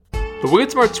The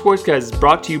Wicked Smart Sports Guys is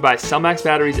brought to you by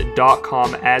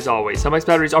CellmaxBatteries.com as always. Cellmax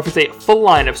Batteries offers a full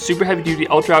line of super heavy-duty,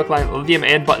 ultra-alkaline, lithium,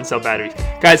 and button cell batteries.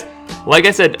 Guys, like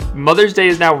I said, Mother's Day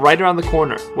is now right around the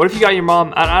corner. What if you got your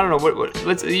mom, I don't know,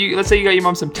 let's say you got your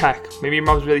mom some tech. Maybe your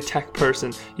mom's a really tech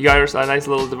person. You got her a nice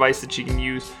little device that she can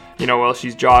use, while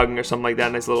she's jogging or something like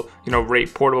that. Nice little,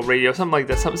 portable radio, something like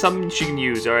that. Something she can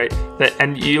use, all right?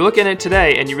 And you look at it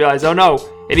today and you realize, oh no,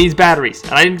 it needs batteries.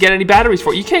 And I didn't get any batteries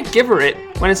for it. You can't give her it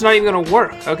when it's not even going to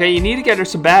work, okay? You need to get her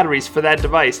some batteries for that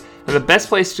device. And the best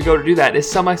place to go to do that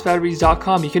is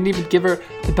CellmaxBatteries.com. You can even give her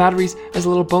the batteries as a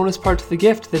little bonus part to the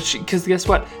gift. Because guess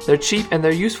what? They're cheap and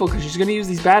they're useful because she's going to use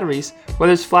these batteries,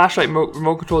 whether it's flashlight,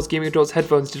 remote controls, gaming controls,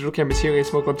 headphones, digital cameras, hearing aids,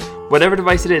 smoke alarms, whatever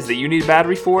device it is that you need a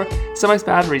battery for, Cellmax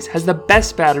Batteries has the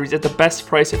best batteries at the best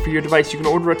price for your device. You can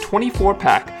order a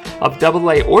 24-pack of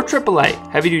AA or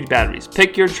AAA heavy-duty batteries.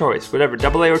 Pick your choice, whatever,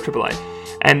 AA or AAA.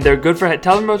 And they're good for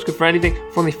teleremotes, good for anything,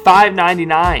 for only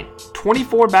 $5.99.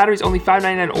 24 batteries, only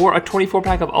 $5.99, or a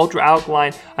 24-pack of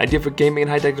ultra-alkaline, ideal for gaming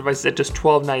and high-tech devices at just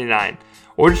 $12.99.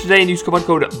 Order today and use coupon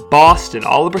code BOSTON,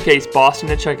 all uppercase, BOSTON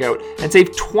at checkout, and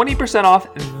save 20% off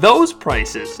those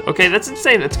prices. Okay, that's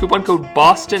insane. That's coupon code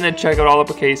BOSTON at checkout, all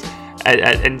uppercase,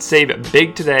 and save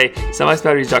big today.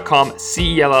 CellmaxBatteries.com,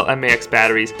 CELLMAX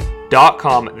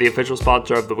Batteries.com, the official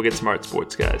sponsor of the Wicked Smart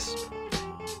Sports Guys.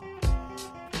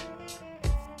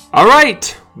 All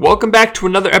right, welcome back to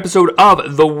another episode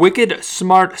of the Wicked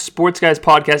Smart Sports Guys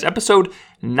podcast, episode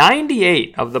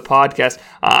 98 of the podcast.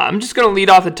 I'm just going to lead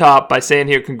off the top by saying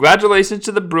here, congratulations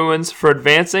to the Bruins for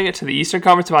advancing to the Eastern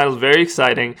Conference Finals. Very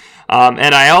exciting.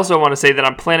 And I also want to say that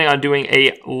I'm planning on doing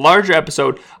a larger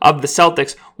episode of the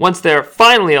Celtics once they're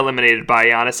finally eliminated by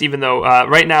Giannis, even though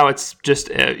right now it's just,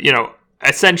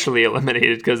 essentially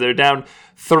eliminated because they're down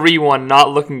 3-1,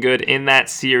 not looking good in that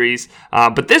series.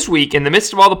 But this week, in the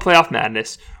midst of all the playoff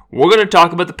madness, we're going to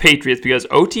talk about the Patriots because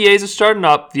OTAs are starting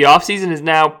up. The offseason is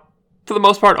now, for the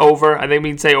most part, over. I think we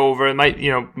can say over. It might,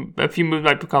 a few moves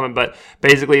might be coming, but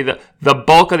basically the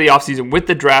bulk of the offseason with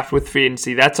the draft, with free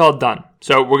agency, that's all done.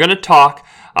 So we're going to talk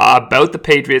about the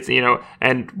Patriots,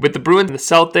 and with the Bruins and the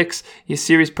Celtics, your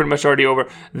series pretty much already over.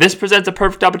 This presents a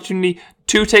perfect opportunity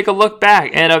to take a look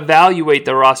back and evaluate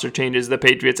the roster changes the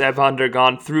Patriots have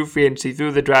undergone through free agency,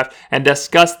 through the draft, and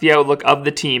discuss the outlook of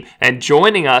the team. And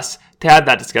joining us to have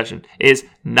that discussion is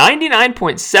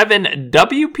 99.7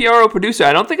 WPRO producer.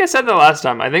 I don't think I said that last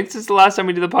time. I think this is the last time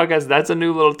we did the podcast. That's a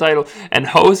new little title. And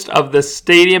host of the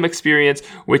Stadium Experience,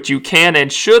 which you can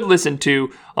and should listen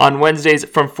to on Wednesdays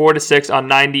from 4 to 6 on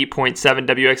 90.7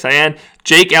 WXIN.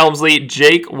 Jake Elmslie.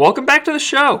 Jake, welcome back to the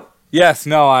show. Yes,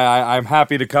 no, I'm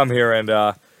happy to come here. And,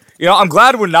 I'm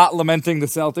glad we're not lamenting the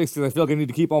Celtics because I feel like I need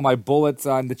to keep all my bullets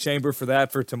on the chamber for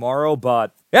that for tomorrow.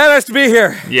 But, yeah, nice to be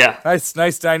here. Yeah.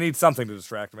 Nice. I need something to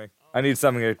distract me. I need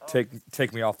something to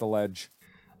take me off the ledge.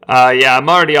 Yeah, I'm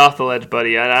already off the ledge,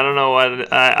 buddy. I don't know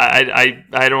what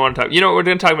I don't want to talk. You know what, we're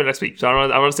going to talk about next week, so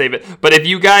I want to save it. But if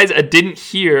you guys didn't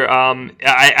hear,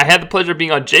 I had the pleasure of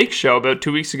being on Jake's show about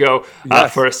 2 weeks ago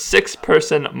for a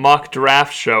 6-person mock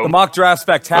draft show. The mock draft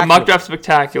spectacular. The mock draft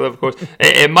spectacular, of course.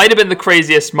 It might have been the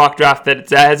craziest mock draft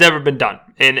that has ever been done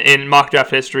in mock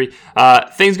draft history.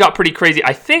 Things got pretty crazy.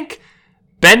 I think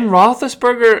Ben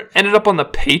Roethlisberger ended up on the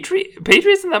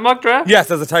Patriots in that mock draft?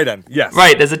 Yes, as a tight end. Yes.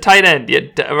 Right, as a tight end. Yeah,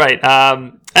 right.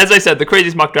 As I said, the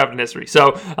craziest mock draft in history.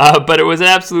 So, but it was an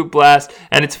absolute blast.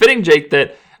 And it's fitting, Jake,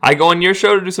 that I go on your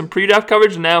show to do some pre-draft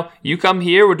coverage. And now you come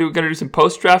here. We're going to do some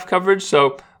post-draft coverage.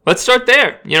 So let's start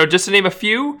there. Just to name a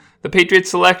few, the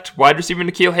Patriots select wide receiver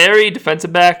N'Keal Harry,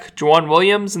 defensive back Juwan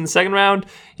Williams in the second round.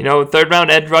 Third round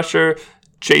edge rusher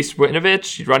Chase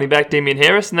Winovich, running back Damian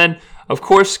Harris, and then, of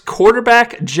course,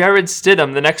 quarterback Jared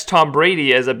Stidham, the next Tom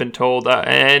Brady, as I've been told,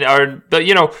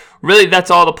 really that's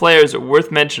all the players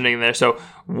worth mentioning there. So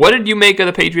what did you make of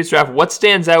the Patriots draft? What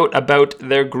stands out about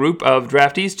their group of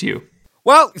draftees to you?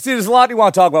 Well, see, there's a lot you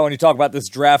want to talk about when you talk about this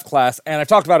draft class, and I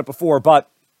talked about it before,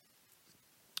 but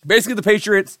basically the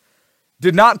Patriots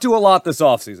did not do a lot this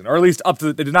offseason, or at least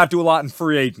they did not do a lot in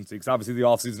free agency, because obviously the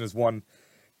offseason is one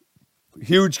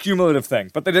huge cumulative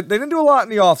thing. But they didn't do a lot in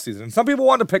the offseason. And some people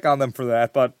wanted to pick on them for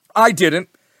that, but I didn't.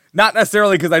 Not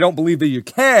necessarily because I don't believe that you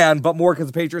can, but more because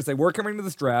the Patriots, they were coming to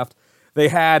this draft. They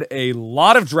had a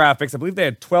lot of draft picks. I believe they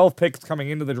had 12 picks coming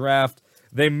into the draft.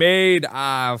 They made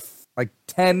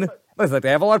 10. Listen, they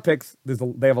have a lot of picks.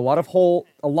 They have a lot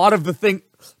of the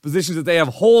positions that they have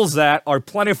holes at are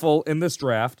plentiful in this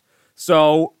draft.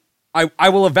 So I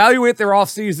will evaluate their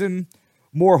offseason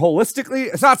more holistically.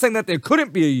 It's not saying that there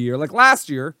couldn't be a year. Like last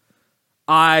year,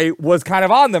 I was kind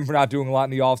of on them for not doing a lot in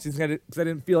the offseason because I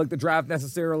didn't feel like the draft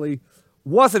necessarily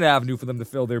was an avenue for them to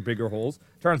fill their bigger holes.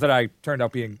 Turns out I turned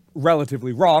out being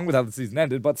relatively wrong with how the season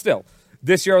ended, but still.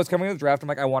 This year I was coming into the draft, I'm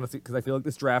like, I want to see, because I feel like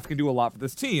this draft can do a lot for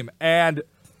this team. And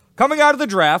coming out of the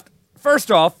draft, first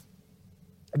off,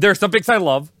 there's some picks I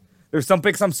love. There's some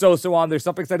picks I'm so-so on. There's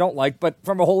some picks I don't like. But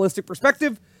from a holistic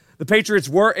perspective, the Patriots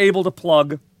were able to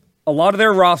plug a lot of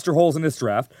their roster holes in this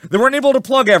draft. They weren't able to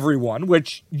plug everyone,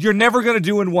 which you're never going to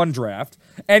do in one draft.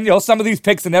 And, some of these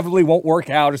picks inevitably won't work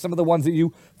out, or some of the ones that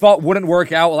you thought wouldn't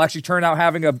work out will actually turn out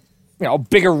having a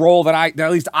bigger role than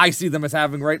at least I see them as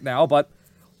having right now. But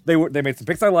they made some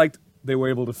picks I liked. They were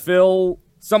able to fill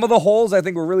some of the holes I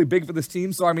think were really big for this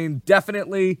team. So,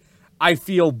 definitely I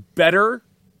feel better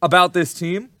about this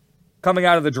team coming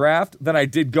out of the draft than I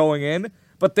did going in.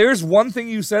 But there's one thing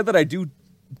you said that I do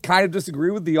kind of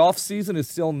disagree with. The offseason is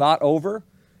still not over.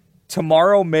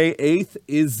 Tomorrow, May 8th,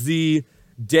 is the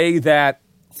day that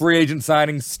free agent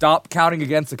signings stop counting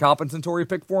against the compensatory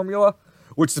pick formula,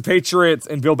 which the Patriots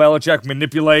and Bill Belichick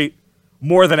manipulate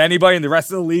more than anybody, and the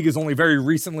rest of the league is only very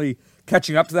recently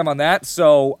catching up to them on that.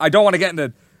 So I don't want to get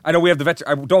into, I know we have I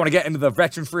don't want to get into the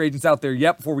veteran free agents out there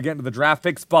yet before we get into the draft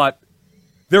picks, but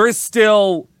there is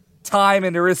still time,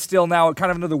 and there is still now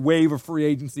kind of another wave of free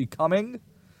agency coming.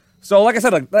 So, like I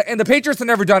said, and the Patriots are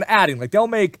never done adding. They'll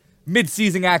make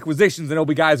mid-season acquisitions, and there'll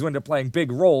be guys who end up playing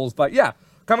big roles. But, yeah,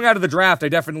 coming out of the draft, I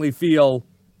definitely feel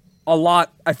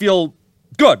I feel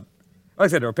good. Like I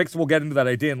said, there are picks we'll get into that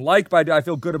I didn't like, but I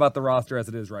feel good about the roster as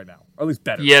it is right now. Or at least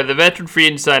better. Yeah, the veteran free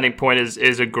agent signing point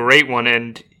is a great one.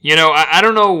 And, I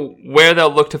don't know where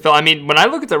they'll look to fill. When I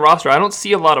look at the roster, I don't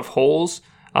see a lot of holes.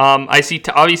 I see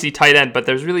obviously tight end, but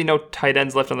there's really no tight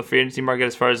ends left on the free agency market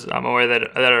as far as I'm aware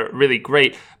that are really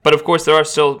great. But of course, there are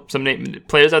still some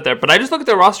players out there. But I just look at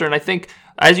their roster, and I think,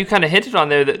 as you kind of hinted on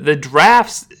there, the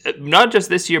drafts, not just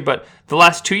this year, but the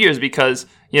last 2 years, because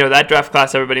that draft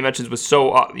class everybody mentions was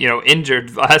so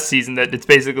injured last season that it's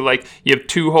basically like you have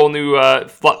two whole new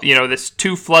this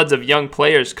two floods of young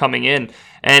players coming in,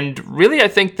 and really I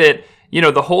think that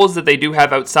the holes that they do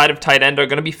have outside of tight end are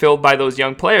going to be filled by those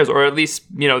young players, or at least,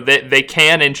 they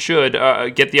can and should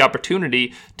get the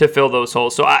opportunity to fill those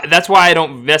holes. So that's why I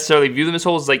don't necessarily view them as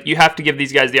holes. Like, you have to give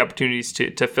these guys the opportunities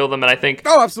to fill them, and I think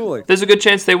absolutely, there's a good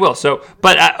chance they will. So,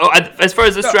 but as far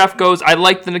as this draft goes, I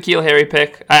like the N'Keal Harry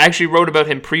pick. I actually wrote about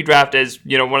him pre-draft as,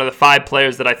 one of the 5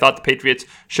 players that I thought the Patriots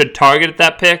should target at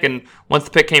that pick, and once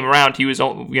the pick came around, he was,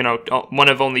 one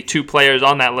of only 2 players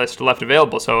on that list left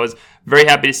available. So I was very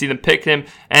happy to see them pick him.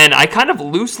 And I kind of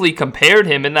loosely compared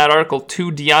him in that article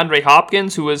to DeAndre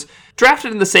Hopkins, who was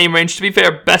drafted in the same range. To be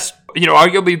fair,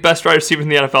 arguably best wide receiver in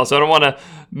the NFL. So I don't want to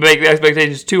make the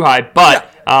expectations too high.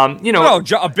 But,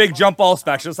 a big jump ball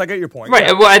specialist. I get your point. Right.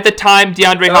 Yeah. Well, at the time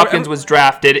DeAndre Hopkins was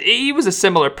drafted, he was a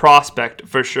similar prospect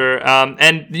for sure.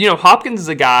 And Hopkins is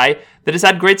a guy that has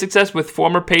had great success with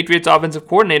former Patriots offensive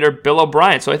coordinator Bill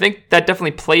O'Brien. So I think that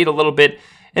definitely played a little bit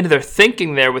into their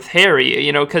thinking there with Harry,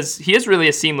 because he is really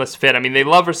a seamless fit. They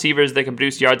love receivers that can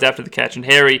produce yards after the catch, and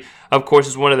Harry, of course,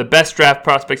 is one of the best draft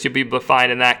prospects you'll be able to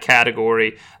find in that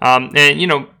category.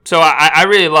 So I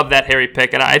really love that Harry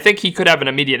pick, and I think he could have an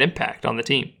immediate impact on the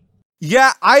team.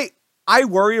 Yeah, I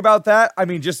worry about that.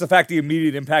 Just the fact the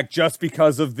immediate impact, just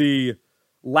because of the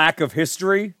lack of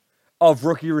history of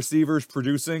rookie receivers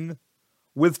producing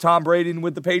with Tom Brady and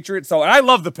with the Patriots. So, and I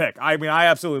love the pick. I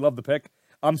absolutely love the pick.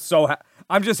 I'm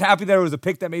just happy that it was a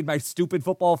pick that made my stupid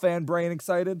football fan brain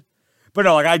excited. But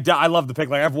no, I love the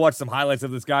pick. I've watched some highlights of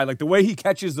this guy. The way he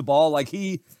catches the ball,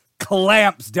 he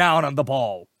clamps down on the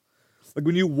ball.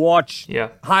 When you watch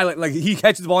highlight, he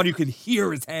catches the ball and you can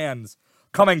hear his hands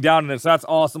coming down on it. So that's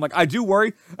awesome. I do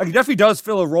worry. He definitely does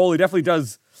fill a role. He definitely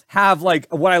does have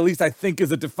what at least I think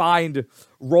is a defined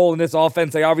role in this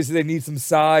offense. Obviously they need some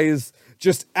size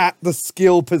just at the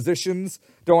skill positions.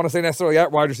 Don't want to say necessarily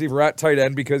at wide receiver, at tight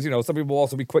end, because, some people will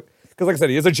also be quick. Because like I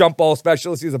said, he is a jump ball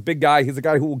specialist. He's a big guy. He's a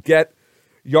guy who will get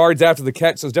yards after the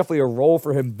catch. So there's definitely a role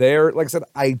for him there. Like I said,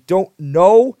 I don't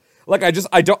know. I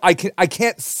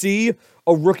can't see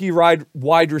a rookie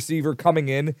wide receiver coming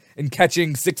in and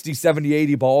catching 60, 70,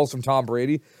 80 balls from Tom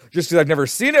Brady, just because I've never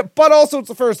seen it. But also it's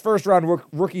the first round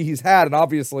rookie he's had. And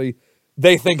obviously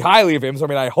they think highly of him. So,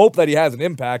 I hope that he has an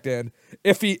impact. And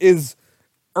if he is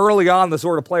early on the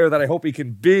sort of player that I hope he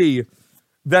can be,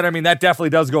 then, that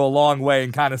definitely does go a long way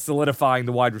in kind of solidifying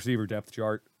the wide receiver depth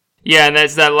chart. Yeah, and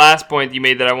that's that last point you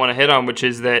made that I want to hit on, which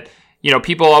is that,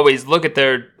 people always look at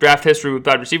their draft history with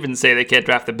wide receivers and say they can't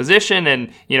draft the position,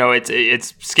 and,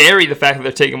 it's scary the fact that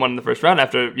they're taking one in the first round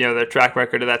after, their track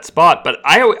record of that spot. But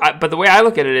but the way I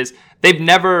look at it is they've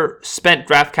never spent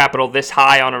draft capital this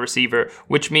high on a receiver,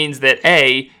 which means that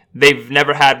A, they've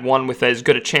never had one with as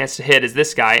good a chance to hit as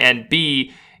this guy, and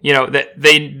B, that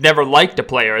they never liked a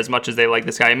player as much as they like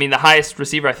this guy. I mean, the highest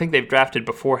receiver I think they've drafted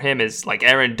before him is like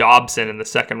Aaron Dobson in the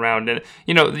second round. And,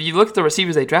 you look at the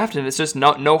receivers they drafted, and it's just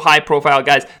no high-profile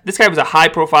guys. This guy was a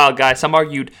high-profile guy. Some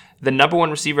argued the number one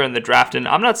receiver in the draft, and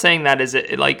I'm not saying that is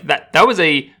like that. That was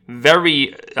a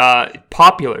very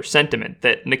popular sentiment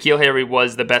that N'Keal Harry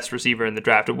was the best receiver in the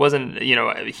draft. It wasn't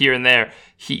here and there.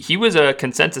 He was a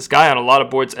consensus guy on a lot of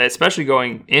boards, especially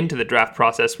going into the draft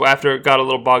process. After it got a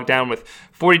little bogged down with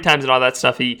 40 times and all that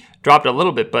stuff, he dropped a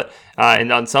little bit, but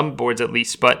and on some boards at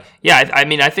least. But yeah, I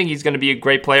mean, I think he's going to be a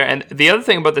great player. And the other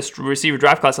thing about this receiver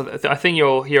draft class, I think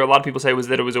you'll hear a lot of people say, was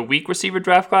that it was a weak receiver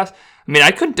draft class. I mean,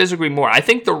 I couldn't disagree more. I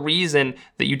think the reason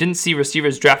that you didn't see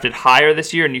receivers drafted higher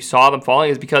this year and you saw them falling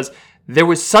is because there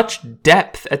was such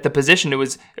depth at the position. It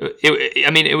was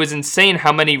insane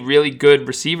how many really good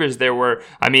receivers there were.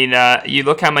 I mean, you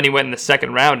look how many went in the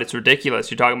second round. It's ridiculous.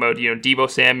 You're talking about, Deebo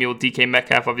Samuel, DK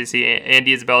Metcalf, obviously,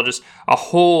 Andy Isabella, just a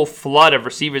whole flood of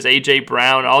receivers, AJ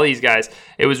Brown, all these guys.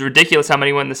 It was ridiculous how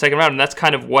many went in the second round, and that's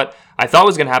kind of what I thought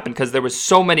was going to happen because there was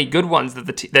so many good ones that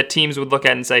that teams would look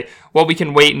at and say, well, we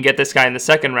can wait and get this guy in the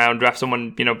second round, draft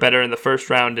someone better in the first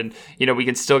round, and we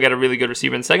can still get a really good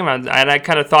receiver in the second round. And I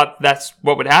kind of thought that's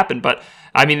what would happen, but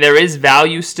I mean, there is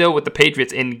value still with the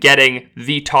Patriots in getting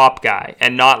the top guy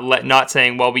and not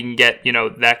saying, well, we can get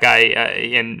that guy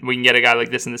and we can get a guy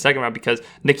like this in the second round, because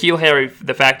N'Keal Harry,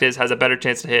 the fact is, has a better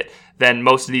chance to hit than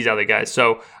most of these other guys.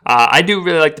 So I do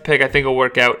really like the pick. I think it'll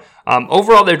work out.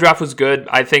 Overall, their draft was good.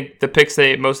 I think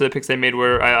most of the picks they made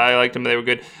were, I liked them. They were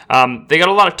good. They got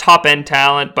a lot of top end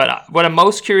talent, but what I'm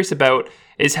most curious about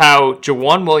is how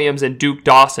Jawan Williams and Duke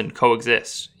Dawson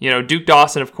coexist. Duke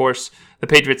Dawson, of course, the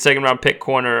Patriots' second-round pick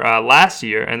corner last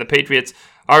year, and the Patriots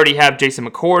already have Jason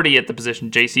McCourty at the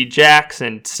position, J.C.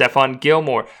 Jackson, Stephon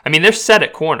Gilmore. I mean, they're set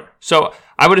at corner. So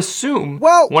I would assume...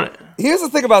 Well, here's the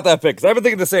thing about that pick, because I've been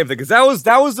thinking the same thing, because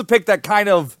that was the pick that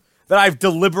I've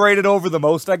deliberated over the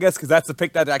most, I guess, because that's the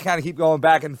pick that I kind of keep going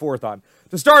back and forth on.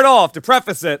 To start off, to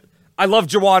preface it, I love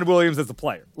Jawan Williams as a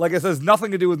player. Like, it has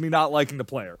nothing to do with me not liking the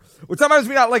player. Which sometimes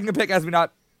me not liking a pick has me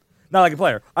not like a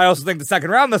player. I also think the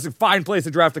second round, that's a fine place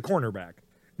to draft a cornerback.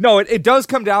 No, it does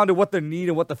come down to what the need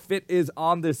and what the fit is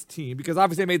on this team, because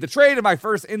obviously I made the trade, and my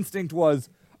first instinct was,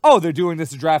 oh, they're doing this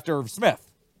to draft Irv Smith.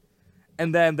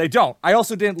 And then they don't. I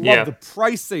also didn't love the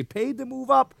price they paid to move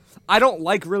up. I don't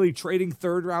like really trading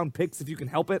third-round picks if you can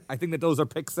help it. I think that those are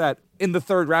picks that, in the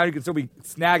third round, you can still be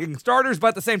snagging starters, but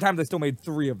at the same time, they still made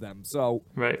 3 of them. So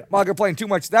I'm not complaining too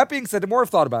much. That being said, the more I've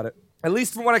thought about it, at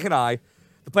least from what I can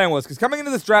the plan was, because coming into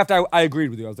this draft, I agreed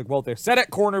with you. I was like, well, they're set at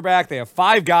cornerback. They have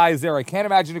 5 guys there. I can't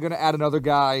imagine they're going to add another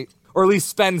guy, or at least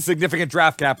spend significant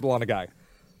draft capital on a guy.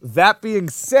 That being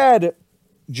said,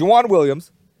 Jawan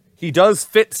Williams, he does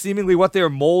fit seemingly what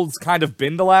their mold's kind of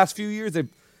been the last few years. They've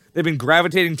been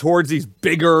gravitating towards these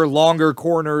bigger, longer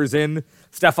corners in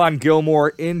Stephon Gilmore,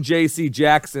 in J.C.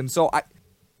 Jackson. So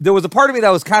there was a part of me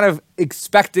that was kind of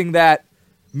expecting that,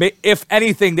 if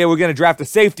anything, they were going to draft a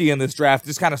safety in this draft,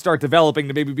 just kind of start developing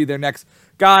to maybe be their next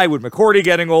guy, with McCourty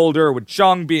getting older, with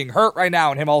Chung being hurt right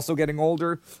now, and him also getting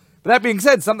older. But that being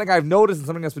said, something I've noticed and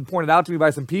something that's been pointed out to me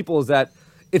by some people is that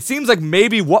it seems like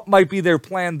maybe what might be their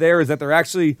plan there is that they're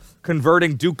actually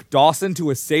converting Duke Dawson to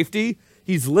a safety.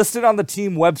 He's listed on the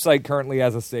team website currently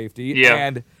as a safety. Yeah.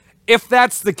 And if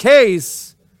that's the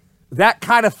case, that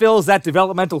kind of fills that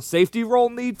developmental safety role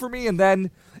need for me. And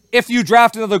then if you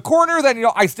draft another corner, then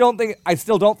I still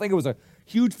don't think it was a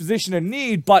huge position of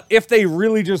need. But if they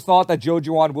really just thought that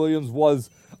Jawan Williams was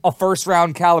a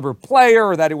first-round caliber player,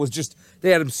 or that it was just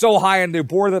they had him so high on their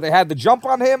board that they had to jump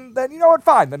on him, then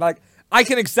fine. Then I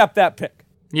can accept that pick.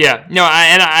 Yeah, no,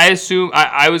 I assume,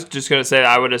 I was just going to say,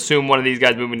 I would assume one of these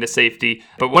guys moving to safety.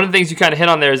 But one of the things you kind of hit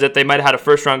on there is that they might have had a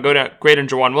first-round grade in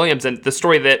Jawan Williams, and the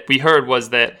story that we heard was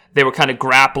that they were kind of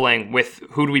grappling with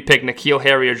who do we pick, N'Keal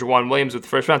Harry or Jawan Williams with the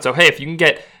first round. So, hey, if you can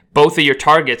get both of your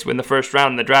targets in the first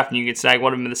round in the draft and you can snag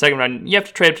one of them in the second round, you have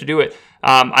to trade up to do it.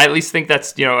 I at least think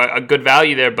that's a good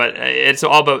value there, but it's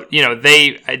all about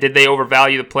did they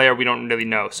overvalue the player? We don't really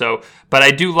know. So, but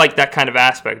I do like that kind of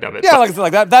aspect of it. Yeah,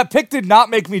 like that pick did not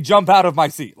make me jump out of my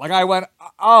seat. Like I went,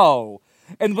 oh,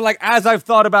 and like as I've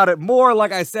thought about it more,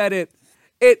 like I said,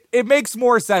 it makes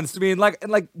more sense to me. And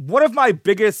like one of my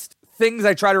biggest things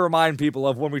I try to remind people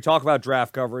of when we talk about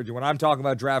draft coverage and when I'm talking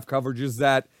about draft coverage is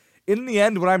that in the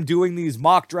end, when I'm doing these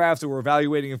mock drafts or we're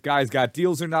evaluating if guys got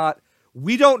deals or not,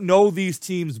 we don't know these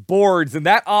teams' boards, and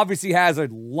that obviously has a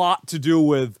lot to do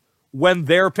with when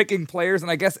they're picking players, and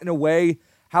I guess in a way,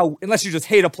 how, unless you just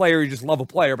hate a player, you just love a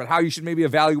player, but how you should maybe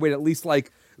evaluate at least,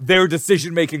 like, their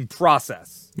decision-making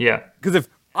process. Yeah. Because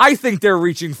I think they're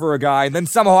reaching for a guy, and then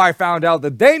somehow I found out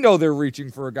that they know they're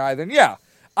reaching for a guy, then yeah,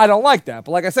 I don't like that.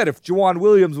 But like I said, if Juwan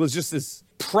Williams was just this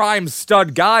prime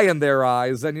stud guy in their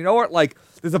eyes, then you know what? Like,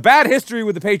 there's a bad history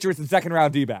with the Patriots and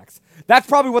second-round D-backs. That's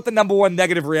probably what the number one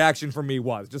negative reaction from me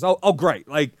was. Just, oh great.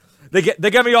 Like, they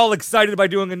get me all excited by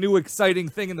doing a new exciting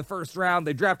thing in the first round.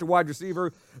 They draft a wide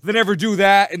receiver. They never do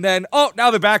that. And then,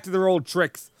 now they're back to their old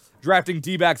tricks. Drafting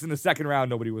D-backs in the second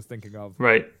round nobody was thinking of.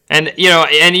 Right. And,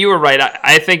 and you were right.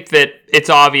 I think that it's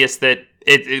obvious that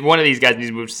one of these guys needs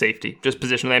to move to safety, just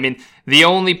positionally. I mean, the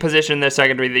only position in their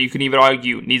secondary that you can even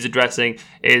argue needs addressing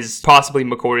is possibly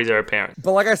McCourty's heir apparent.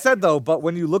 But like I said, though,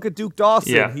 when you look at Duke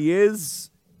Dawson, he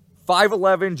is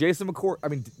 5'11".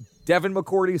 Devin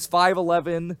McCourty's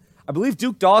 5'11". I believe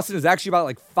Duke Dawson is actually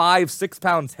about 5-6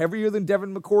 pounds heavier than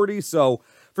Devin McCourty. So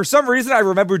for some reason, I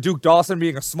remember Duke Dawson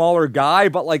being a smaller guy,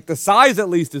 but the size at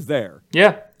least is there.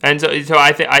 Yeah, and so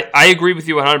I agree with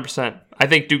you 100%. I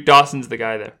think Duke Dawson's the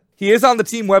guy there. He is on the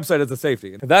team website as a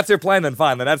safety. If that's their plan, then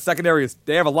fine. Then that secondary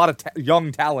they have a lot of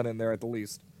young talent in there at the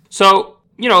least. So,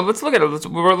 let's look at it.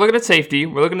 We're looking at safety.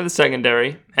 We're looking at the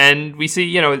secondary. And we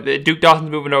see, Duke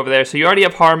Dawson's moving over there. So you already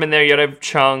have Harmon there. You already have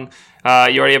Chung.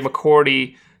 You already have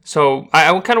McCourty. So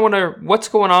I kind of wonder what's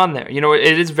going on there.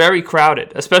 It is very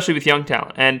crowded, especially with young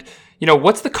talent. And,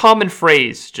 what's the common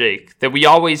phrase, Jake, that we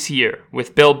always hear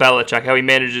with Bill Belichick, how he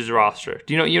manages his roster?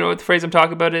 Do you know what the phrase I'm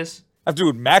talking about is? Have to do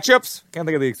with matchups? Can't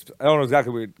think of I don't know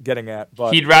exactly what you're getting at.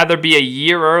 But he'd rather be a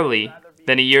year early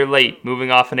than a year late,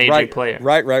 moving off an aging player.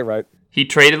 Right. He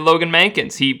traded Logan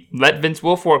Mankins. He let Vince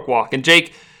Wilfork walk. And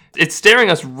Jake, it's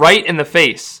staring us right in the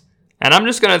face. And I'm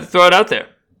just going to throw it out there.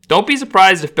 Don't be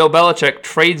surprised if Bill Belichick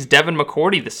trades Devin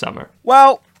McCourty this summer.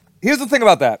 Well, here's the thing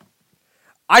about that.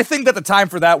 I think that the time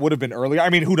for that would have been earlier. I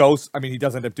mean, who knows? I mean, he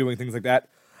does end up doing things like that.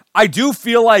 I do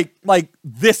feel like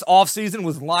this offseason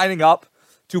was lining up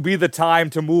to be the time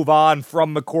to move on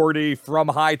from McCourty, from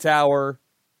Hightower.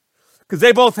 Because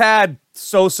they both had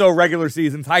so-so regular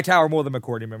seasons. Hightower more than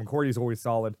McCourty. I mean, McCourty's always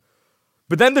solid.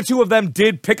 But then the two of them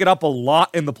did pick it up a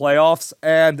lot in the playoffs.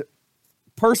 And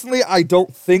personally, I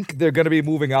don't think they're going to be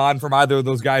moving on from either of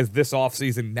those guys this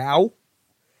offseason now.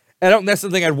 And I don't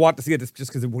necessarily think I'd want to see it just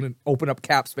because it wouldn't open up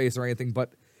cap space or anything.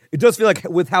 But it does feel like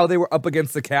with how they were up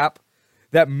against the cap,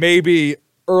 that maybe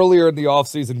earlier in the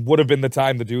offseason would have been the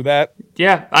time to do that.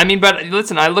 Yeah, I mean, but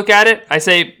listen, I look at it, I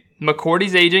say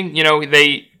McCourty's aging.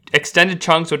 They extended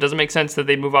Chung, so it doesn't make sense that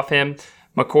they move off him.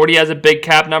 McCourty has a big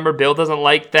cap number. Bill doesn't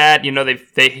like that.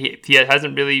 He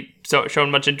hasn't really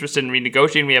shown much interest in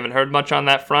renegotiating. We haven't heard much on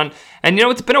that front. And,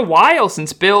 it's been a while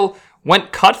since Bill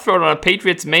went cutthroat on a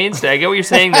Patriots mainstay. I get what you're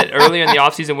saying that earlier in the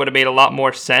offseason would have made a lot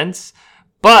more sense.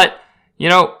 But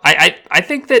I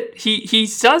think that he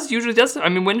usually does. I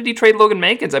mean, when did he trade Logan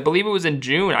Mankins? I believe it was in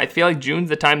June. I feel like June's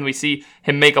the time we see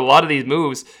him make a lot of these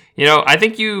moves. I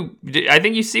think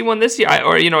you see one this year,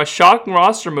 or a shocking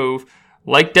roster move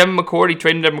like Devin McCourty,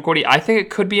 trading Devin McCourty. I think it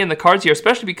could be in the cards here,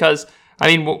 especially because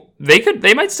they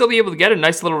might still be able to get a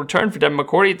nice little return for Devin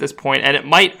McCourty at this point, and it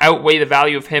might outweigh the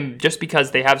value of him just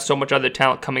because they have so much other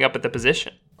talent coming up at the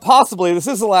position. Possibly. This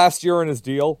is the last year in his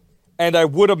deal. And I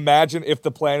would imagine if the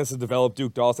plan is to develop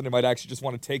Duke Dawson, they might actually just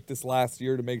want to take this last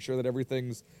year to make sure that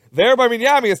everything's there. But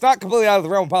it's not completely out of the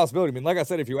realm of possibility. I mean, like I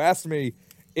said, if you asked me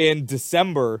in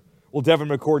December, will Devin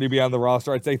McCourty be on the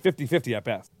roster? I'd say 50-50 at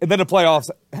best. And then the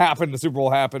playoffs happen, the Super Bowl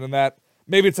happened, and that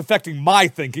maybe it's affecting my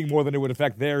thinking more than it would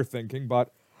affect their thinking.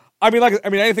 But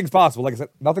anything's possible. Like I said,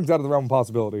 nothing's out of the realm of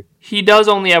possibility. He does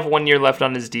only have 1 year left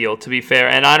on his deal, to be fair.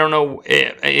 And I don't know,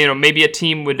 maybe a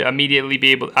team would immediately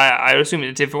be able. I assume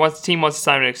if the team wants to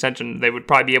sign an extension, they would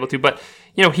probably be able to. But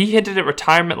he hinted at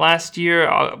retirement last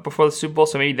year before the Super Bowl,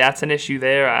 so maybe that's an issue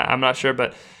there. I'm not sure,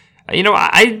 but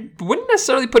I wouldn't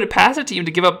necessarily put it past a team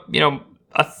to give up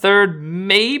a third,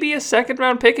 maybe a second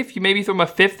round pick if you maybe throw him a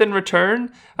fifth in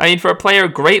return. I mean, for a player,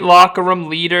 great locker room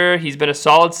leader. He's been a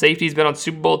solid safety. He's been on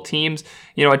Super Bowl teams.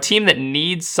 A team that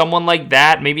needs someone like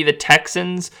that. Maybe the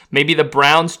Texans, maybe the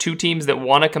Browns, two teams that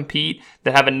want to compete,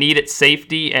 that have a need at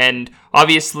safety, and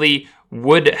obviously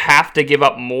would have to give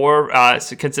up more,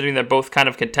 considering they're both kind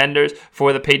of contenders,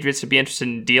 for the Patriots to be interested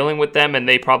in dealing with them, and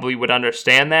they probably would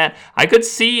understand that. I could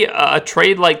see a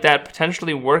trade like that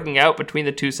potentially working out between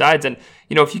the two sides, and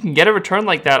if you can get a return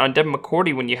like that on Devin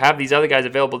McCourty when you have these other guys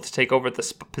available to take over at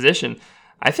this position,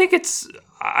 I think it's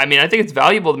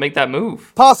valuable to make that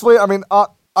move. Possibly. In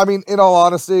all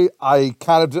honesty, I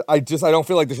don't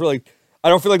feel like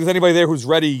there's anybody there who's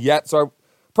ready yet. So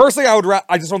personally,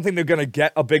 I just don't think they're going to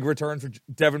get a big return for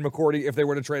Devin McCourty if they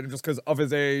were to trade him, just because of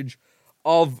his age,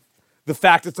 of the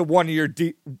fact it's a 1 year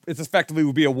it's effectively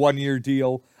would be a 1 year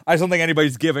deal. I just don't think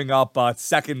anybody's giving up a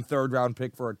second, third round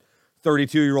pick for a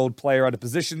 32-year-old player at a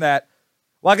position that,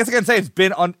 well, I guess I can say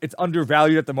it's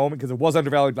undervalued at the moment because it was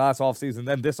undervalued last offseason.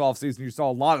 Then this offseason, you saw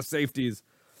a lot of safeties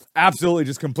absolutely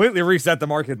just completely reset the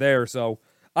market there. So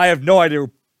I have no idea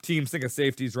what teams think of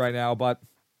safeties right now, but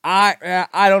I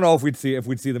don't know if we'd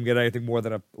see them get anything more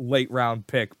than a late round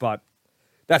pick, but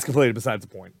that's completely besides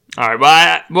the point. All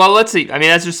right, well, let's see. I mean,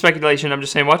 that's just speculation. I'm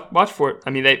just saying, watch for it. I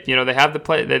mean, they have the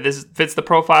play. This fits the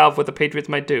profile of what the Patriots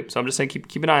might do. So I'm just saying,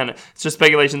 keep an eye on it. It's just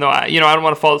speculation, though. I don't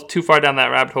want to fall too far down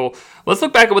that rabbit hole. Let's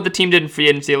look back at what the team did in free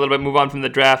agency a little bit. Move on from the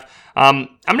draft. I'm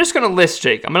just going to list,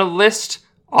 Jake. I'm going to list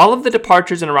all of the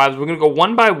departures and arrivals. We're going to go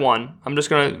one by one. I'm just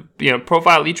going to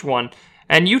profile each one.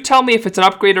 And you tell me if it's an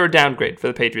upgrade or a downgrade for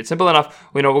the Patriots. Simple enough.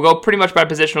 We'll go pretty much by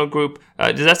positional group.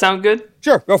 Does that sound good?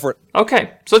 Sure, go for it.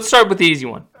 Okay, so let's start with the easy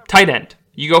one. Tight end.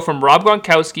 You go from Rob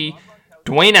Gronkowski,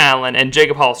 Dwayne Allen, and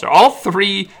Jacob Hollister. All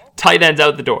three tight ends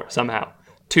out the door somehow.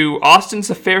 To Austin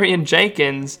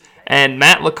Seferian-Jenkins and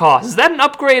Matt Lacoste. Is that an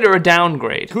upgrade or a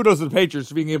downgrade? Kudos to the Patriots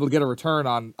for being able to get a return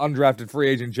on undrafted free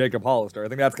agent Jacob Hollister. I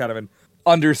think that's kind of an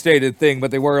understated thing,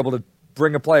 but they were able to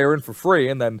bring a player in for free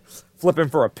and then flip him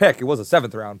for a pick. It was a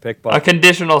 7th-round pick. But a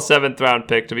conditional 7th-round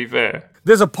pick, to be fair.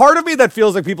 There's a part of me that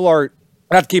feels like people are,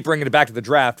 not to keep bringing it back to the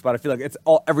draft, but I feel like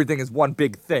everything is one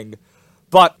big thing.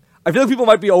 But I feel like people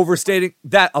might be overstating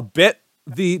that a bit,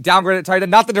 the downgraded tight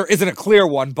end. Not that there isn't a clear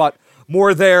one, but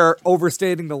more they're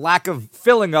overstating the lack of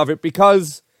filling of it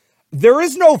because there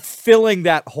is no filling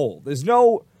that hole. There's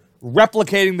no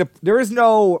replicating there is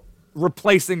no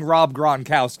replacing Rob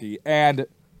Gronkowski. And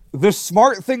the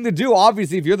smart thing to do,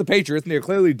 obviously, if you're the Patriots and they're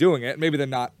clearly doing it, maybe they're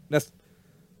not,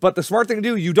 but the smart thing to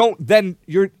do, you don't then,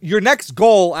 your next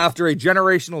goal after a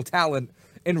generational talent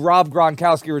in Rob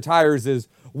Gronkowski retires is,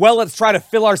 well, let's try to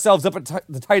fill ourselves up at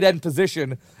the tight end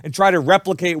position and try to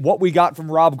replicate what we got from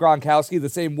Rob Gronkowski the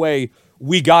same way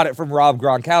we got it from Rob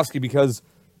Gronkowski, because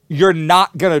you're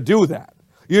not going to do that.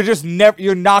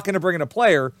 You're not going to bring in a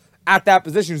player at that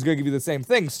position who's going to give you the same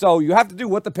thing. So you have to do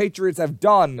what the Patriots have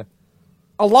done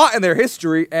a lot in their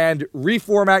history and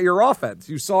reformat your offense.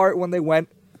 You saw it when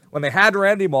they had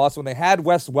Randy Moss, when they had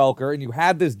Wes Welker, and you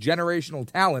had this generational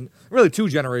talent, really two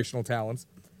generational talents,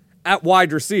 at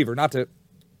wide receiver.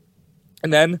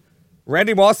 And then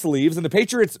Randy Moss leaves, and the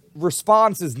Patriots'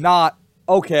 response is not,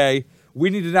 okay,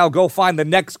 we need to now go find the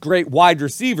next great wide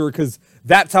receiver because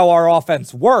that's how our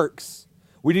offense works.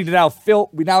 We need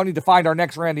to find our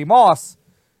next Randy Moss.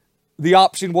 The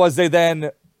option was they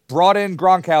then brought in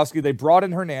Gronkowski, they brought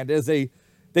in Hernandez, they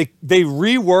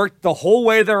reworked the whole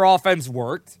way their offense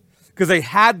worked because they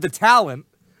had the talent.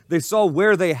 They saw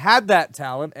where they had that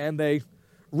talent, and they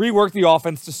reworked the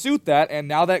offense to suit that. And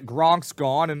now that Gronk's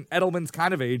gone and Edelman's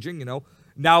kind of aging,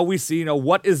 now we see,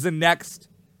 what is the next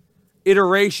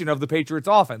iteration of the Patriots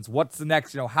offense? What's the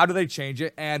next, how do they change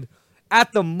it? And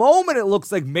at the moment, it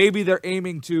looks like maybe they're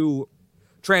aiming to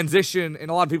transition, and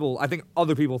a lot of people, I think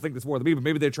other people think this more than me, but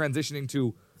maybe they're transitioning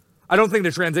to, I don't think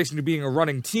they're transitioning to being a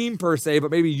running team per se,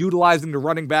 but maybe utilizing the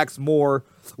running backs more,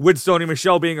 with Sony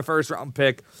Michel being a first-round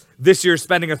pick. This year,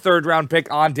 spending a 3rd-round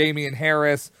pick on Damian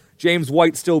Harris, James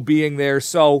White still being there.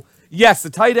 So, yes, the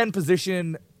tight end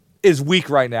position is weak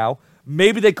right now.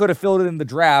 Maybe they could have filled it in the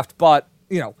draft, but,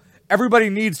 everybody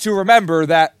needs to remember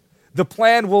that the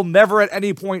plan will never at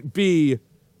any point be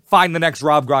find the next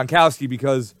Rob Gronkowski,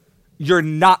 because you're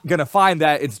not going to find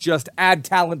that. It's just add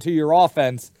talent to your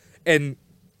offense and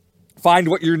find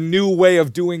what your new way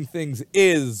of doing things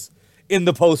is in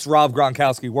the post-Rob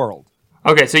Gronkowski world.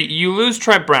 Okay, so you lose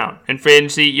Trent Brown in free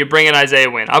agency. You bring in Isaiah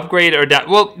Wynn. Upgrade or down?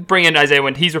 Well, bring in Isaiah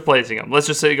Wynn. He's replacing him. Let's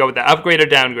just say go with that. Upgrade or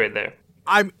downgrade there?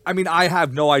 I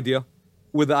have no idea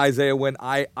with Isaiah Wynn.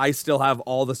 I still have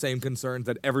all the same concerns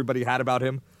that everybody had about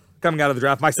him coming out of the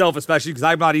draft. Myself especially, because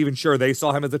I'm not even sure they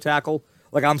saw him as a tackle.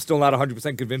 Like, I'm still not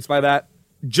 100% convinced by that.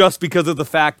 Just because of the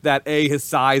fact that, A, his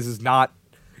size is not,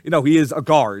 he is a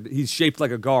guard. He's shaped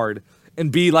like a guard.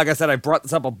 And B, like I said, I brought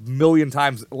this up a million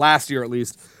times last year at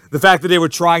least. The fact that they were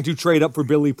trying to trade up for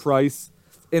Billy Price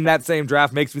in that same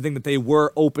draft makes me think that they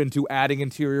were open to adding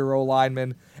interior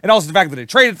O-linemen. And also the fact that they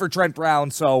traded for Trent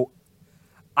Brown. So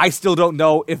I still don't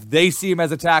know if they see him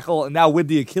as a tackle. And now with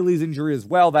the Achilles injury as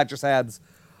well, that just adds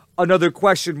another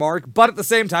question mark. But at the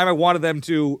same time, I wanted them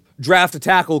to draft a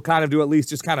tackle, kind of to at least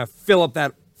just kind of fill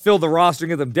the roster and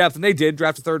give them depth. And they did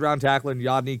draft a 3rd-round tackle in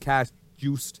Yodny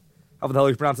Cajuste. How the hell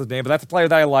you pronounce his name? But that's a player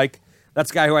that I like.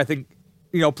 That's a guy who I think,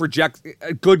 projects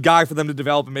a good guy for them to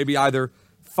develop and maybe either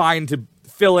find to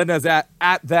fill in as at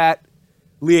that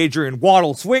Lee Adrian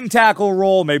Waddle swing tackle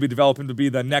role, maybe develop him to be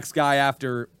the next guy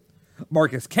after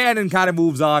Marcus Cannon kind of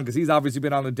moves on, because he's obviously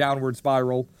been on the downward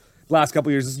spiral the last couple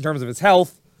of years just in terms of his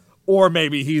health. Or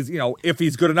maybe he's, if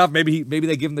he's good enough, maybe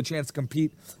they give him the chance to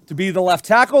compete to be the left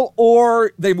tackle,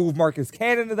 or they move Marcus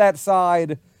Cannon to that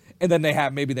side, and then they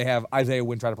have Isaiah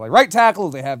Wynn try to play right tackle.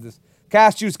 They have this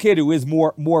Cashews kid who is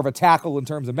more of a tackle in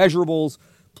terms of measurables,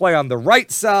 play on the right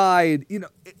side.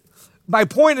 My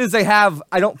point is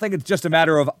I don't think it's just a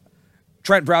matter of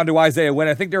Trent Brown to Isaiah Wynn.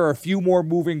 I think there are a few more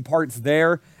moving parts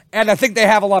there, and I think they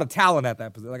have a lot of talent at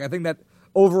that position. Like, I think that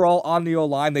overall on the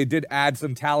O-line, they did add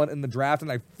some talent in the draft, and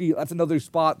I feel that's another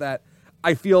spot that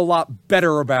I feel a lot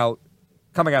better about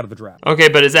coming out of the draft. Okay,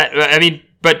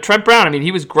 but Trent Brown,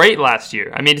 he was great last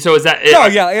year. So is that... No,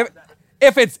 yeah,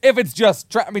 if it's just...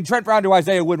 Trent Brown to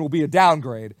Isaiah Wynn will be a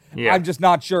downgrade. Yeah. I'm just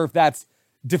not sure if that's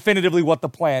definitively what the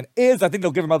plan is. I think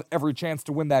they'll give him every chance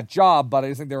to win that job, but I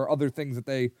just think there are other things that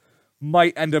they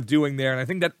might end up doing there, and I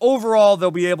think that overall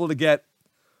they'll be able to get...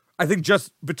 I think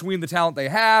just between the talent they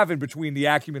have and between the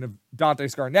acumen of Dante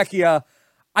Scarnecchia,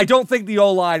 I don't think the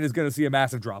O-line is going to see a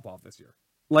massive drop-off this year,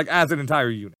 like as an entire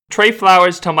unit. Trey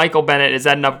Flowers to Michael Bennett, is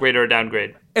that an upgrade or a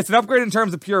downgrade? It's an upgrade in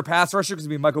terms of pure pass rusher, because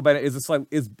Michael Bennett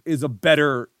is a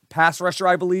better pass rusher,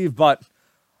 I believe, but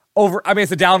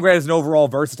it's a downgrade as an overall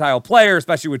versatile player,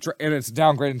 especially and it's a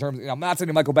downgrade in terms of, I'm not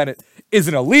saying Michael Bennett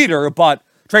isn't a leader, but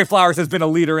Trey Flowers has been a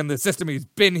leader in the system. He's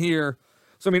been here.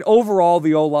 So, overall,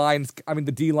 the O-lines,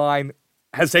 the D-line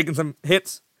has taken some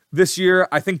hits this year.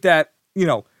 I think that,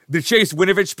 the Chase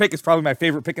Winovich pick is probably my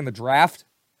favorite pick in the draft.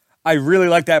 I really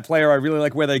like that player. I really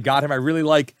like where they got him. I really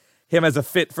like him as a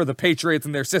fit for the Patriots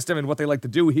and their system and what they like to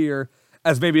do here,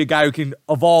 as maybe a guy who can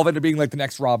evolve into being like the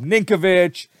next Rob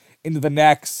Ninkovich, into the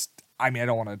next, I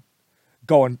don't want to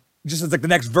go and just as like the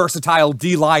next versatile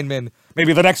D lineman,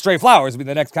 maybe the next Trey Flowers, the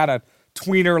next kind of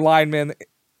tweener lineman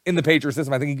in the Patriots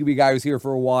system. I think he could be a guy who's here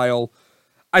for a while.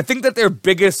 I think that their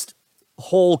biggest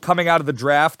hole coming out of the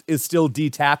draft is still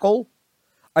D tackle.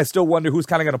 I still wonder who's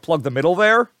kind of going to plug the middle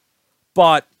there.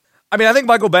 But, I think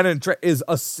Michael Bennett is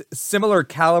a similar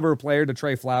caliber player to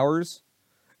Trey Flowers.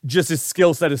 Just his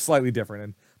skill set is slightly different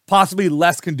and possibly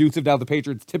less conducive to how the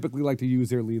Patriots typically like to use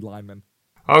their lead linemen.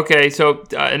 Okay, so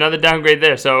another downgrade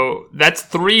there. So that's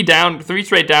three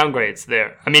straight downgrades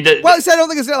there. I don't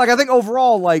think it's like, I think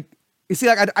overall, I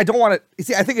don't want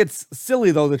to... I think it's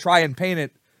silly, though, to try and paint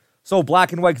it so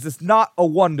black and white, because it's not a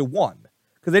one-to-one.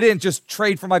 Because they didn't just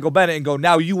trade for Michael Bennett and go,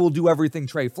 now you will do everything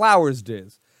Trey Flowers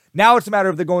did. Now it's a matter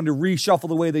of they're going to reshuffle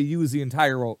the way they use the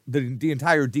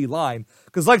entire D-line.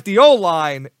 Because like the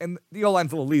O-line, and the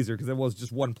O-line's a little easier because there was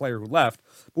just one player who left,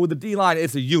 but with the D-line,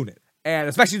 it's a unit. And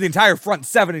especially the entire front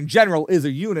seven in general is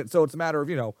a unit, so it's a matter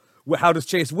of, how does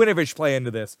Chase Winovich play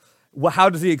into this? How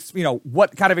does he,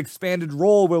 what kind of expanded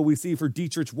role will we see for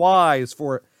Dietrich Wise,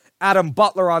 for Adam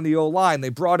Butler on the O-line? They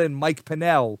brought in Mike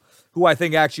Pinnell, who I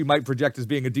think actually might project as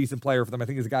being a decent player for them. I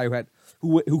think he's a guy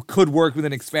who could work with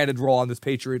an expanded role on this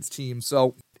Patriots team.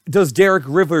 So does Derek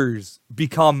Rivers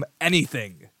become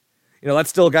anything? That's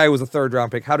still a guy who was a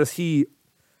third-round pick. How does he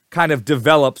kind of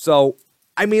develop? So,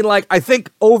 I think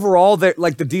overall, that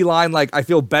the D-line, I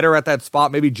feel better at that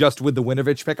spot, maybe just with the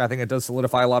Winovich pick. I think it does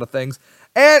solidify a lot of things.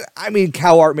 And,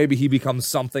 Cowart, maybe he becomes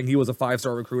something. He was a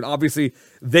 5-star recruit. Obviously,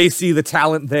 they see the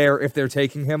talent there if they're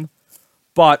taking him.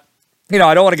 But, I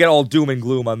don't want to get all doom and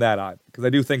gloom on that either, because I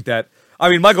do think that,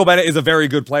 Michael Bennett is a very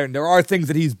good player, and there are things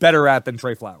that he's better at than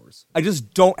Trey Flowers. I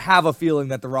just don't have a feeling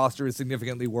that the roster is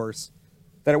significantly worse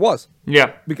than it was.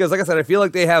 Yeah. Because, like I said, I feel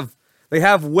like they have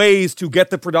ways to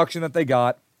get the production that they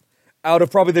got out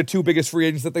of probably the two biggest free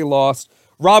agents that they lost.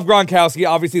 Rob Gronkowski,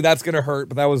 obviously that's going to hurt,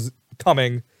 but that was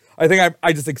coming. I think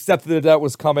I just accepted that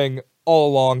was coming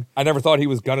all along. I never thought he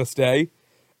was going to stay.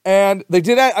 And they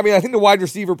did that. I think the wide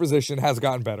receiver position has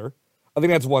gotten better. I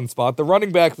think that's one spot. The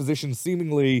running back position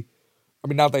seemingly,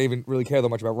 not that I even really care that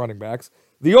much about running backs.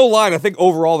 The O-line, I think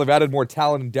overall they've added more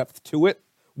talent and depth to it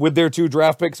with their two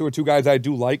draft picks, who are two guys I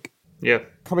do like. Yeah.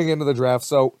 Coming into the draft.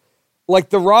 So,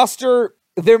 the roster,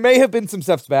 there may have been some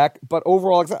steps back, but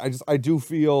overall, I do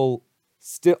feel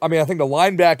still, I think the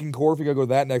linebacking core, if you go to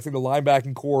that next, I think the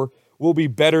linebacking core will be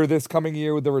better this coming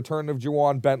year with the return of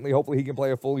Juwan Bentley. Hopefully he can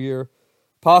play a full year.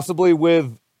 Possibly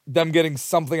with them getting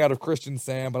something out of Christian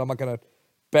Sam, but I'm not going to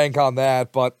bank on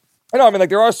that. But,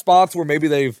 there are spots where maybe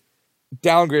they've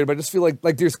downgraded, but I just feel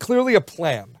like there's clearly a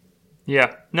plan.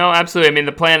 Yeah, no, absolutely.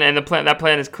 That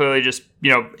plan is clearly just,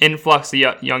 influx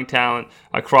of young talent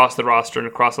across the roster and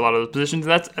across a lot of those positions.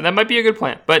 And that might be a good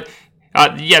plan. But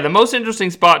Yeah, the most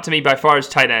interesting spot to me by far is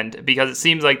tight end, because it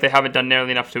seems like they haven't done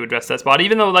nearly enough to address that spot.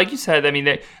 Even though, like you said, I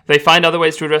mean, they find other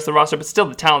ways to address the roster, but still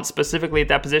the talent specifically at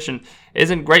that position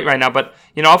isn't great right now. But,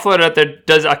 I'll float it out there.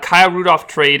 Does a Kyle Rudolph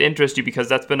trade interest you? Because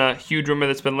that's been a huge rumor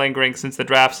that's been lingering since the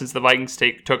draft, since the Vikings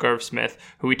took Irv Smith,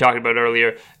 who we talked about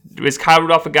earlier. Is Kyle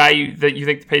Rudolph a guy that you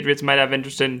think the Patriots might have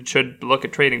interest in, should look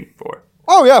at trading for?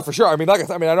 Oh yeah, for sure. I mean, I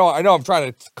know I'm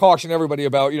trying to caution everybody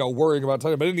about, worrying about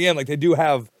tight end, but in the end, they do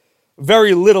have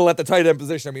very little at the tight end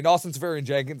position. I mean, Austin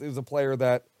Seferian-Jenkins is a player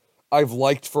that I've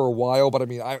liked for a while, but I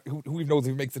mean, who even knows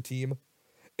if he makes the team,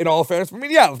 in all fairness. I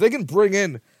mean, yeah, if they can bring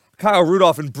in Kyle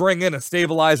Rudolph and bring in a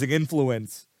stabilizing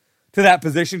influence to that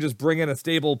position, just bring in a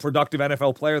stable, productive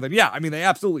NFL player, then yeah, I mean, they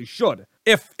absolutely should.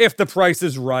 If the price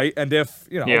is right, and if,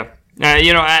 Yeah.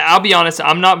 I'll be honest,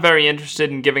 I'm not very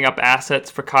interested in giving up assets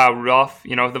for Kyle Rudolph.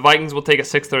 If the Vikings will take a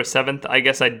 6th or a 7th, I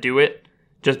guess I'd do it,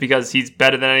 just because he's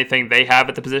better than anything they have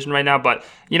at the position right now. But,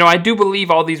 I do believe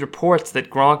all these reports that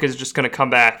Gronk is just going to come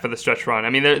back for the stretch run. I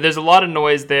mean, there's a lot of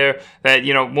noise there that,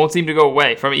 won't seem to go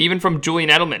away, even from Julian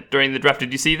Edelman during the draft.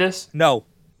 Did you see this? No.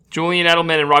 Julian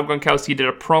Edelman and Rob Gronkowski did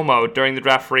a promo during the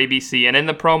draft for ABC, and in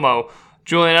the promo,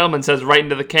 Julian Edelman says right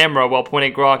into the camera while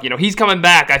pointing at Gronk, he's coming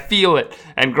back, I feel it.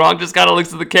 And Gronk just kind of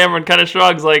looks at the camera and kind of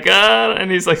shrugs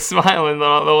and he's smiling the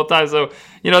whole time. So,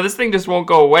 this thing just won't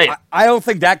go away. I don't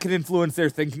think that can influence their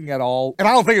thinking at all. And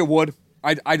I don't think it would.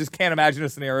 I just can't imagine a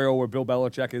scenario where Bill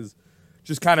Belichick is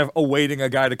just kind of awaiting a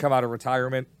guy to come out of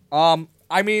retirement.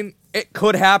 I mean, it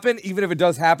could happen. Even if it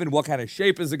does happen, what kind of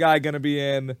shape is the guy going to be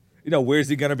in? Where's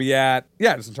he going to be at?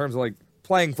 Yeah, just in terms of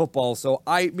playing football. So,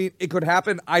 I mean, it could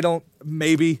happen.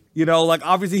 Maybe,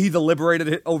 obviously he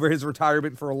deliberated over his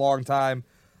retirement for a long time.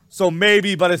 So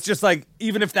maybe, but it's just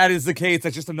even if that is the case,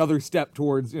 that's just another step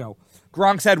towards,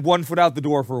 Gronk's had one foot out the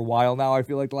door for a while now, I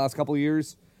feel like the last couple of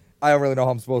years. I don't really know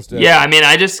how I'm supposed to. Yeah, I mean,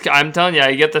 I'm telling you,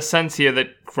 I get the sense here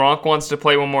that Gronk wants to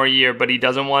play one more year, but he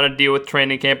doesn't want to deal with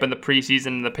training camp and the preseason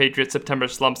and the Patriots September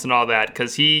slumps and all that,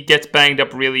 because he gets banged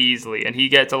up really easily, and he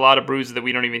gets a lot of bruises that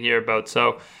we don't even hear about.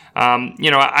 So,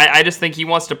 I just think he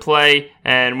wants to play,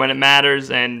 and when it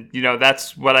matters, and,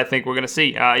 that's what I think we're going to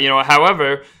see.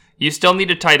 However, you still need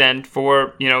a tight end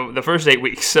for, the first 8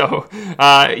 weeks. So,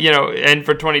 and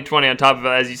for 2020 on top of it,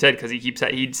 as you said, because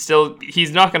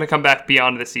he's not going to come back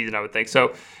beyond this season, I would think.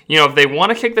 So, if they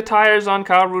want to kick the tires on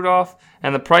Kyle Rudolph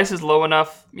and the price is low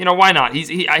enough, why not?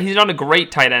 He's not a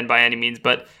great tight end by any means,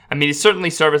 but, I mean, he's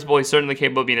certainly serviceable. He's certainly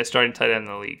capable of being a starting tight end in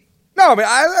the league. No, I mean,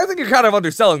 I think you're kind of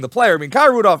underselling the player. I mean,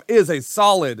 Kyle Rudolph is a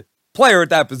solid player at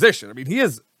that position. I mean, he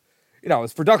is,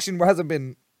 his production hasn't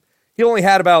been, he only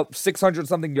had about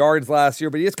 600-something yards last year,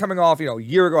 but he is coming off, a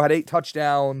year ago, had 8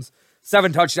 touchdowns,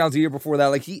 7 touchdowns a year before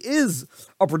that. He is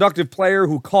a productive player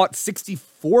who caught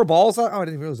 64 balls. Oh, I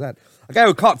didn't even realize that. A guy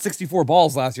who caught 64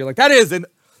 balls last year. He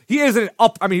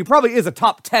probably is a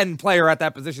top 10 player at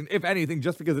that position, if anything,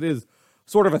 just because it is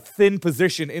sort of a thin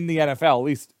position in the NFL, at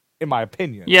least in my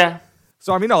opinion. Yeah.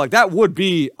 So, I mean, no, that would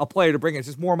be a player to bring in. It's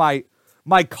just more my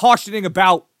cautioning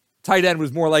about tight end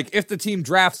was more if the team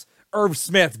drafts Irv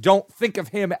Smith, don't think of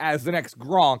him as the next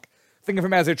Gronk. Think of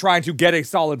him as they're trying to get a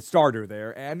solid starter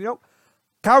there. And,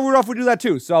 Kyle Rudolph would do that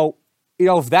too. So,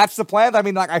 if that's the plan, I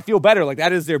mean, I feel better.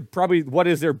 That is what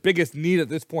is their biggest need at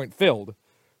this point filled.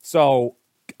 So,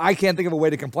 I can't think of a way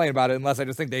to complain about it unless I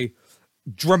just think they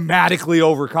dramatically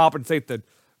overcompensate the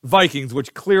Vikings,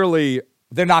 which clearly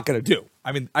they're not going to do.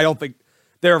 I mean, I don't think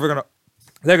they're ever going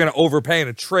to overpay in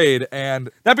a trade. And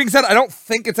that being said, I don't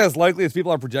think it's as likely as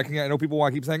people are projecting it. I know people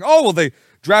want to keep saying, "Oh, well, they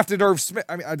drafted Irv Smith."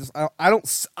 I mean, I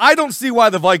don't see why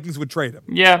the Vikings would trade him.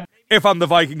 Yeah. If I'm the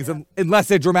Vikings, unless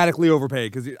they dramatically overpay,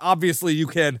 because obviously you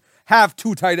can have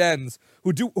 2 tight ends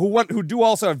who do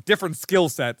also have different skill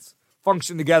sets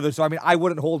function together. So I mean, I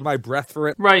wouldn't hold my breath for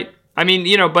it. Right. I mean,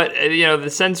 but the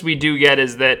sense we do get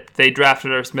is that they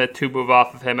drafted Irv Smith to move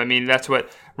off of him. I mean, that's what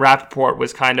Rappaport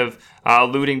was kind of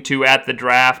alluding to at the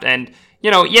draft. And,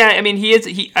 I mean, he's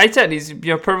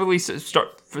perfectly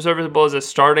serviceable as a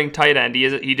starting tight end.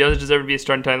 He does deserve to be a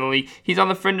starting tight end in the league. He's on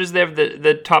the fringes there of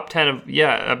the top 10 of,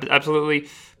 absolutely.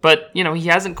 But, he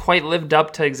hasn't quite lived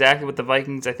up to exactly what the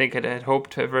Vikings, I think, had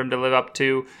hoped for him to live up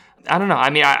to. I don't know. I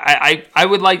mean, I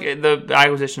would like the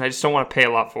acquisition. I just don't want to pay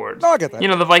a lot for it. No, I get that.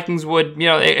 The Vikings would,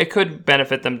 it could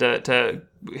benefit them to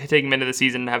take him into the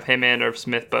season and have him and Irv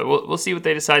Smith, but we'll see what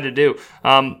they decide to do.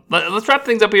 Let's wrap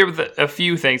things up here with a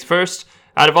few things. First,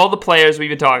 out of all the players we've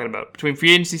been talking about, between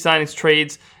free agency signings,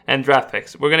 trades, and draft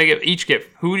picks, we're going to give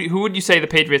who would you say the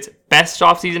Patriots' best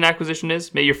offseason acquisition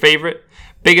is? Maybe your favorite?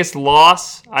 Biggest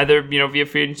loss, either via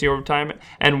free agency or retirement,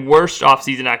 and worst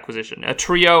offseason acquisition. A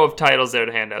trio of titles there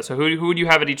to hand out. So who would you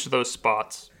have at each of those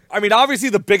spots? I mean, obviously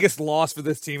the biggest loss for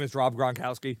this team is Rob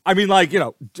Gronkowski. I mean, like,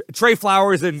 Trey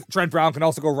Flowers and Trent Brown can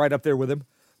also go right up there with him.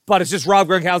 But it's just Rob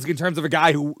Gronkowski in terms of a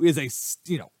guy who is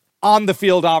on the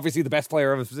field, obviously the best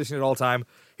player of his position at all time.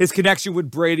 His connection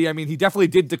with Brady, I mean, he definitely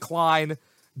did decline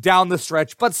down the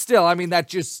stretch. But still, I mean, that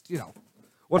just,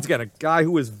 once again, a guy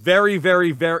who is very,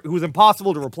 very, very, who's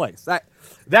impossible to replace.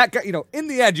 That guy, in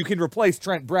the end, you can replace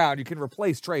Trent Brown. You can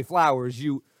replace Trey Flowers.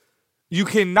 You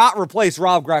cannot replace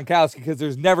Rob Gronkowski because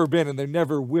there's never been and there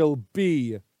never will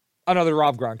be another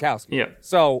Rob Gronkowski. Yeah.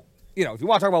 So, if you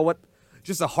want to talk about what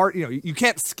just a heart, you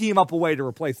can't scheme up a way to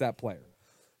replace that player.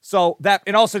 So that,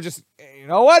 and also just,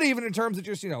 even in terms of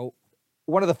just,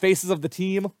 one of the faces of the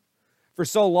team for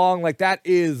so long, like that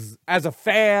is, as a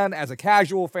fan, as a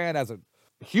casual fan, as a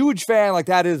huge fan, like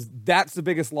that's the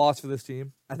biggest loss for this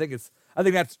team. I think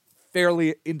that's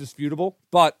fairly indisputable.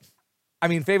 But, I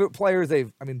mean, favorite players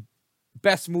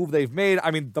best move they've made.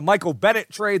 I mean, the Michael Bennett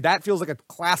trade, that feels like a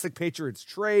classic Patriots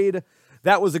trade.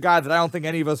 That was a guy that I don't think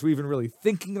any of us were even really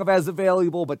thinking of as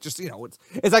available, but just, it's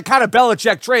that kind of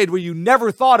Belichick trade where you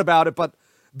never thought about it, but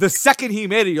the second he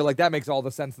made it, you're like, that makes all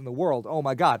the sense in the world. Oh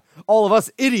my God. All of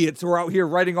us idiots who are out here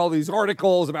writing all these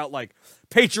articles about like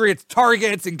Patriots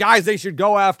targets and guys they should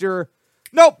go after.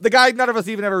 Nope, the guy none of us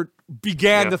even ever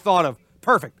began the thought of.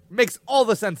 Perfect. Makes all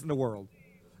the sense in the world.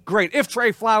 Great if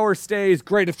Trey Flowers stays,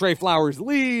 great if Trey Flowers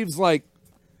leaves,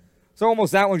 so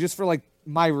almost that one just for,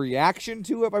 my reaction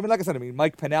to it. I mean, like I said,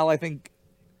 Mike Pennell, I think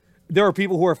there are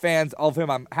people who are fans of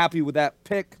him. I'm happy with that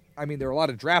pick. I mean, there are a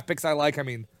lot of draft picks I like. I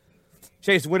mean,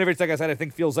 Chase Winovich, like I said, I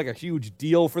think feels like a huge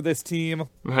deal for this team.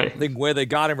 Right. I think where they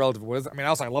got him relative was,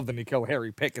 also I love the N'Keal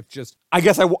Harry pick. It's just, I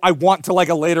guess I want to like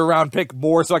a later round pick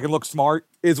more so I can look smart,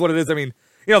 is what it is. I mean,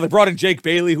 they brought in Jake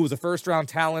Bailey, who was a first-round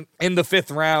talent in the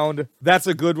 5th round. That's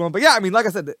a good one. But yeah, I mean, like I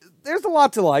said, there's a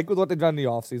lot to like with what they've done in the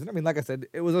offseason. I mean, like I said,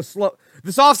 it was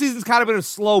this offseason's kind of been a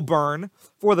slow burn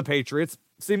for the Patriots,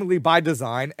 seemingly by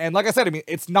design. And like I said,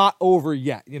 it's not over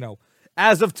yet.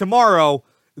 As of tomorrow,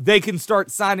 they can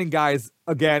start signing guys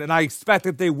again, and I expect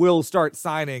that they will start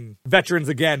signing veterans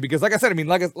again because, like I said,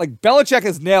 like Belichick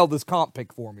has nailed this comp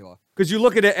pick formula. Because you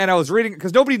look at it, and I was reading,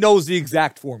 because nobody knows the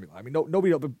exact formula. I mean, nobody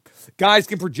knows, but guys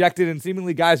can project it, and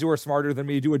seemingly guys who are smarter than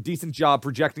me do a decent job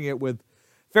projecting it with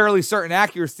fairly certain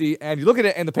accuracy. And you look at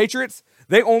it, and the Patriots,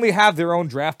 they only have their own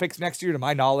draft picks next year, to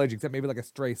my knowledge, except maybe like a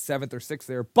stray 7th or 6th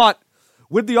there. But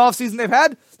with the offseason they've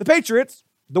had, the Patriots,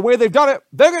 the way they've done it,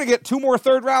 they're going to get 2 more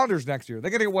 3rd-rounders next year.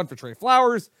 They're going to get one for Trey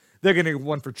Flowers. They're going to get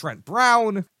one for Trent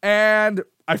Brown. And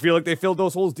I feel like they filled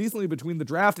those holes decently between the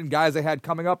draft and guys they had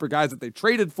coming up or guys that they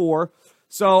traded for.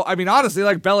 So, I mean, honestly,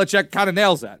 like, Belichick kind of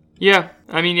nails that. Yeah,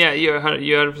 I mean, yeah, you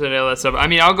 100% nail that stuff. I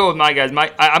mean, I'll go with my guys.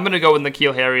 I'm going to go with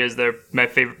N'Keal Harry as my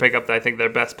favorite pickup. I think their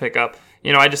best pickup.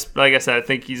 I just, like I said, I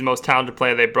think he's the most talented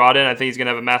player they brought in. I think he's going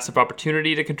to have a massive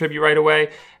opportunity to contribute right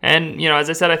away. And, as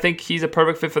I said, I think he's a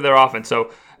perfect fit for their offense.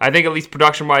 So I think at least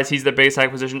production-wise, he's their biggest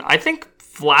acquisition. I think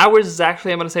Flowers is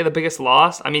actually, I'm going to say, the biggest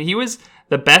loss. I mean, he was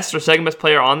the best or second best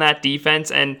player on that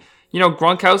defense. And,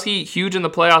 Gronkowski, huge in the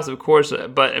playoffs, of course,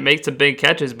 but it makes some big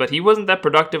catches. But he wasn't that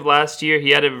productive last year.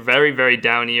 He had a very, very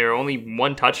down year. Only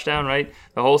 1 touchdown, right,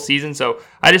 the whole season. So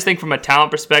I just think from a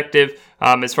talent perspective,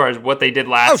 as far as what they did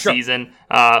last season,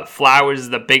 Flowers is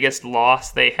the biggest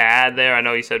loss they had there. I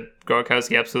know you said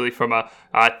Gronkowski, absolutely, from a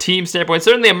team standpoint.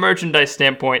 Certainly a merchandise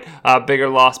standpoint, bigger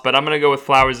loss. But I'm going to go with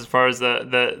Flowers as far as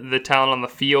the talent on the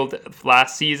field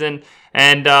last season.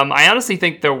 And I honestly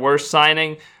think their worst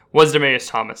signing was Demaryius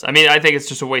Thomas. I mean, I think it's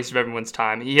just a waste of everyone's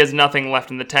time. He has nothing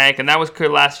left in the tank, and that was clear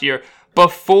last year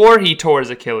before he tore his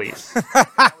Achilles. Well,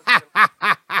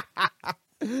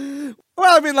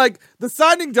 I mean, like, the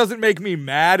signing doesn't make me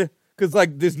mad, because,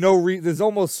 like, there's no reason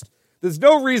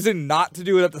not to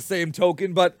do it at the same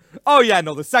token, but,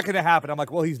 the second it happened, I'm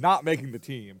like, well, he's not making the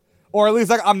team. Or at least,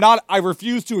 like, I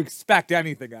refuse to expect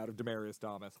anything out of Demaryius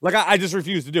Thomas. Like, I just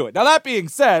refuse to do it. Now, that being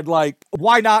said, like,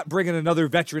 why not bring in another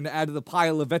veteran to add to the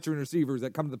pile of veteran receivers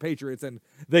that come to the Patriots and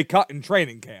they cut in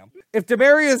training camp? If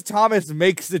Demaryius Thomas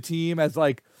makes the team as,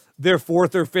 like, their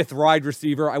 4th or 5th wide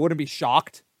receiver, I wouldn't be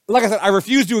shocked. Like I said, I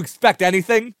refuse to expect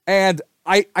anything, and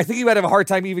I think he might have a hard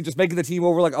time even just making the team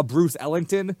over, like, a Bruce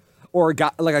Ellington or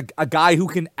a guy who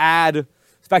can add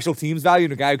special teams value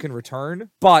and a guy who can return.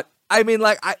 But I mean,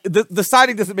 like, the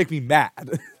signing doesn't make me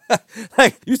mad.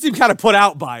 Like, you seem kind of put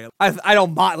out by it. I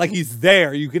don't mind. Like, he's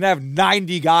there. You can have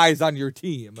 90 guys on your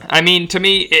team. I mean, to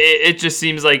me, it just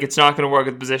seems like it's not going to work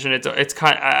at the position. It's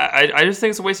kind. I just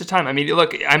think it's a waste of time. I mean,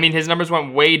 look. I mean, his numbers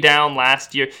went way down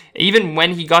last year. Even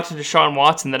when he got to Deshaun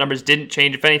Watson, the numbers didn't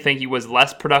change. If anything, he was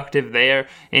less productive there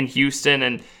in Houston.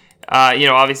 And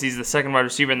Obviously he's the second wide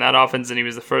receiver in that offense, and he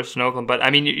was the first in Oakland. But I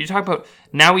mean, you talk about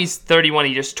now he's 31.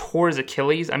 He just tore his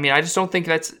Achilles. I mean, I just don't think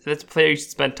that's a player you should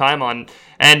spend time on.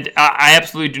 And I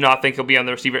absolutely do not think he'll be on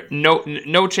the receiver.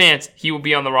 No chance he will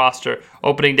be on the roster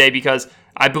opening day, because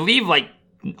I believe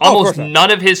almost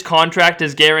none of his contract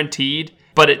is guaranteed,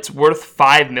 but it's worth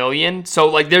 $5 million.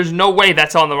 So there's no way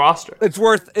that's on the roster. It's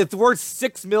worth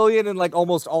 $6 million, and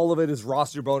almost all of it is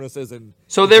roster bonuses. And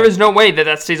so there is no way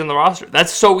that stays on the roster.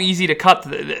 That's so easy to cut.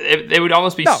 It would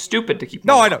almost be stupid to keep.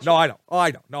 I know.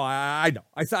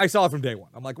 I saw it from day one.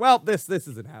 I'm like, well, this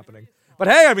isn't happening. But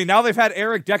hey, I mean, now they've had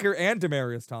Eric Decker and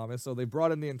Demaryius Thomas, so they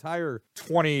brought in the entire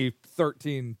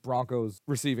 2013 Broncos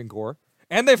receiving core,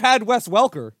 and they've had Wes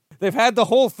Welker. They've had the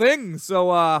whole thing,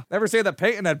 so never say that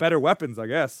Peyton had better weapons, I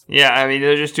guess. Yeah, I mean,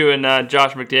 they're just doing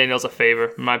Josh McDaniels a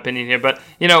favor, in my opinion here. But,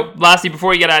 lastly,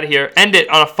 before we get out of here, end it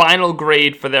on a final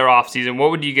grade for their offseason. What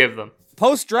would you give them?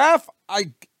 Post-draft,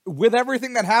 with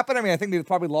everything that happened, I think they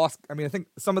probably lost. I think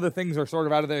some of the things are sort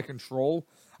of out of their control.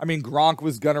 I mean, Gronk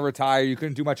was going to retire. You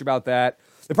couldn't do much about that.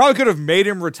 They probably could have made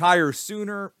him retire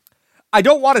sooner. I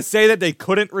don't want to say that they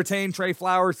couldn't retain Trey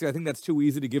Flowers, because I think that's too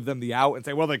easy to give them the out and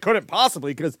say, well, they couldn't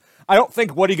possibly, because I don't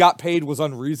think what he got paid was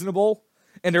unreasonable.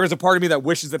 And there is a part of me that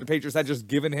wishes that the Patriots had just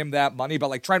given him that money.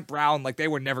 But Trent Brown, they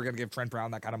were never going to give Trent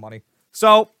Brown that kind of money.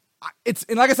 So,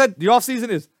 and like I said, the offseason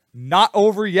is not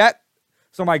over yet.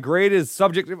 So my grade is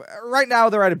subject. Right now,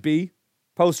 they're at a B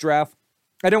post-draft.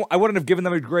 I wouldn't have given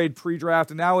them a grade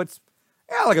pre-draft, and now it's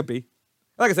a B.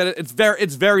 Like I said, it's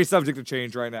very subject to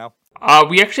change right now.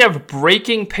 We actually have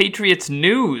breaking Patriots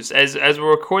news as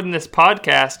we're recording this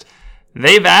podcast.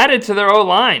 They've added to their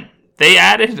O-line. They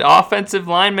added offensive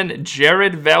lineman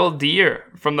Jared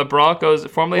Valdir from the Broncos,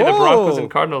 formerly the Broncos and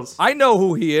Cardinals. I know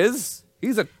who he is.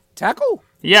 He's a tackle?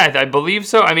 Yeah, I believe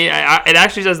so. I mean, it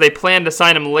actually says they plan to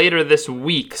sign him later this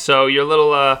week. So you're a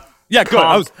little yeah,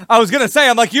 good. I was gonna say,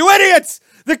 I'm like, you idiots!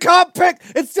 The comp pick,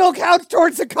 it still counts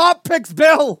towards the comp picks,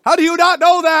 Bill. How do you not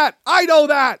know that? I know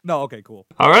that. No, okay, cool.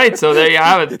 All right, so there you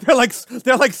have it. they're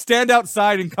like stand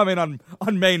outside and come in on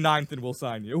May 9th and we'll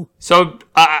sign you. So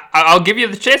I'll give you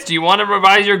the chance. Do you want to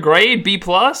revise your grade B+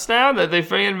 now that they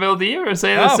bring in Valdir, or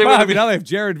say now they have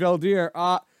Jared Valdir.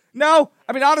 No,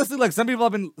 I mean, honestly, some people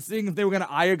have been seeing if they were going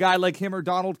to eye a guy like him or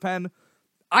Donald Penn.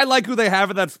 I like who they have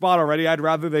at that spot already. I'd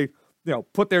rather they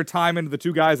put their time into the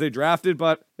two guys they drafted,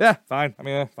 but yeah, fine. I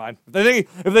mean, fine. If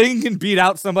they can beat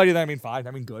out somebody, then fine.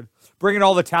 Good. Bring in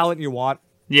all the talent you want.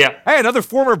 Yeah. Hey, another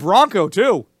former Bronco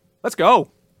too. Let's go.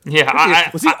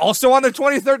 Yeah. Was he also on the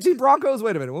 2013 Broncos?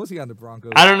 Wait a minute. What was he on the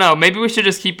Broncos? I don't know. Maybe we should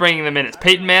just keep bringing them in. Is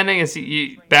Peyton Manning, is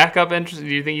he backup interested?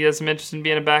 Do you think he has some interest in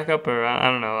being a backup, or I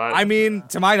don't know? I mean,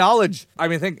 to my knowledge,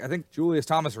 I think Julius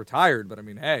Thomas retired, but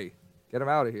hey. Get him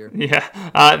out of here. Yeah.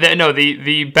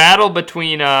 The battle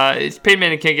between Peyton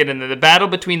Manning can't get in there. The battle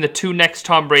between the two next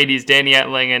Tom Brady's, Danny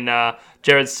Etling and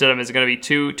Jared Stidham, is going to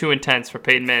be too intense for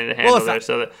Peyton Manning to handle there.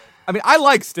 So that. I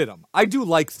like Stidham. I do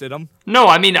like Stidham. No,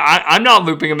 I'm not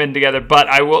looping them in together, but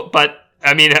I will. But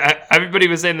everybody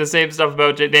was saying the same stuff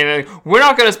about Danny Etling. We're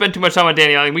not going to spend too much time on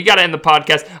Danny Etling. We got to end the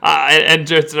podcast. And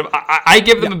Jared Stidham, I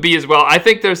give them a B as well. I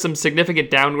think there's some significant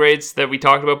downgrades that we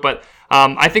talked about, but.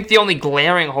 I think the only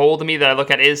glaring hole to me that I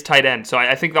look at is tight end. So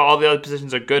I think that all the other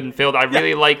positions are good and filled. I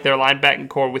really like their linebacking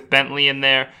core with Bentley in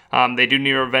there. They do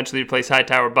need to eventually replace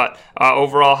Hightower, but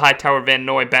overall, Hightower, Van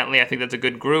Noy, Bentley, I think that's a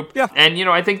good group. Yeah. And,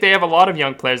 I think they have a lot of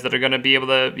young players that are going to be able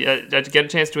to get a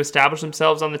chance to establish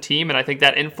themselves on the team, and I think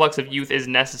that influx of youth is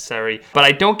necessary. But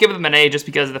I don't give them an A just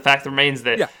because of the fact remains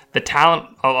that the talent,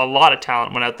 a lot of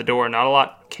talent went out the door. Not a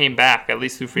lot came back, at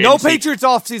least through free agency. No Patriots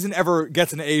offseason ever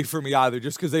gets an A for me either,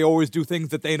 just because they always do things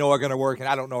that they know are going to work and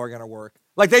I don't know are going to work.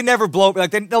 They never blow,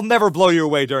 they'll never blow you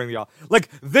away during the off.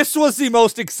 This was the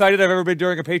most excited I've ever been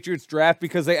during a Patriots draft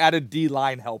because they added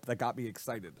D-line help that got me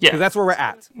excited. Yeah. Because that's where we're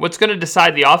at. What's going to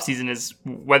decide the offseason is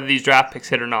whether these draft picks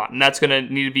hit or not, and that's going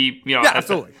to need to be,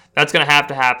 absolutely. That's going to have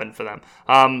to happen for them.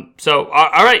 So,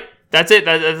 all right. That's it.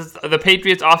 That's the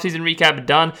Patriots offseason recap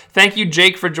done. Thank you,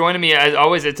 Jake, for joining me. As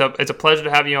always, it's a pleasure to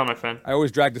have you on, my friend. I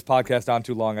always drag this podcast on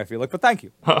too long, I feel like, but thank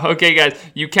you. Okay, guys.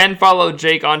 You can follow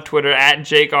Jake on Twitter at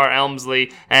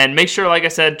JakeR.Elmslie. And make sure, like I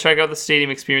said, check out the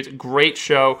Stadium Experience. Great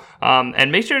show.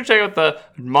 And make sure to check out the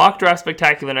Mock Draft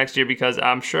Spectacular next year because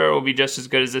I'm sure it will be just as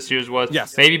good as this year's was.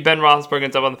 Yes. Maybe Ben Roethlisberger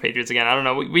ends up on the Patriots again. I don't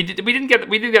know. We didn't get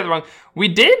it wrong. We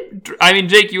did.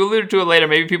 Jake, you alluded to it later.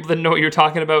 Maybe people didn't know what you were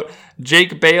talking about.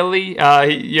 Jake Bailey.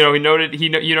 You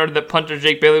noted that punter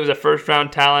Jake Bailey was a first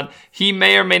round talent. He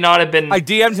may or may not have been. I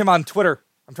DM'd him on Twitter.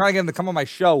 I'm trying to get him to come on my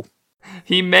show.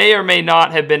 He may or may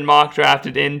not have been mock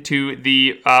drafted into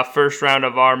the first round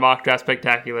of our mock draft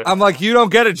spectacular. I'm like, you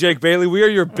don't get it, Jake Bailey. We are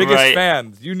your biggest Right.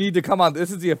 fans. You need to come on.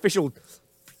 This is the official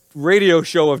radio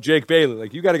show of Jake Bailey.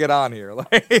 Like, you got to get on here.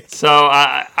 Like, So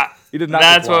he did not.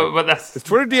 that's reply. what. But that's His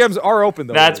Twitter DMs are open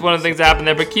though. That's one of the things that happened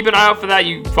there. But keep an eye out for that.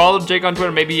 You follow Jake on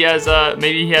Twitter. Maybe he has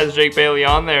Jake Bailey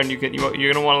on there, and you're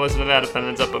gonna want to listen to that if that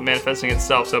ends up manifesting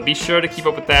itself. So be sure to keep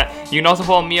up with that. You can also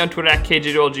follow me on Twitter at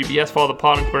KJDLGBS. Follow the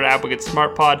pod on Twitter at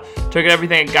WickedSmartPod. Check out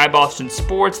everything at Guy Boston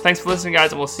Sports. Thanks for listening,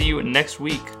 guys, and we'll see you next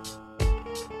week.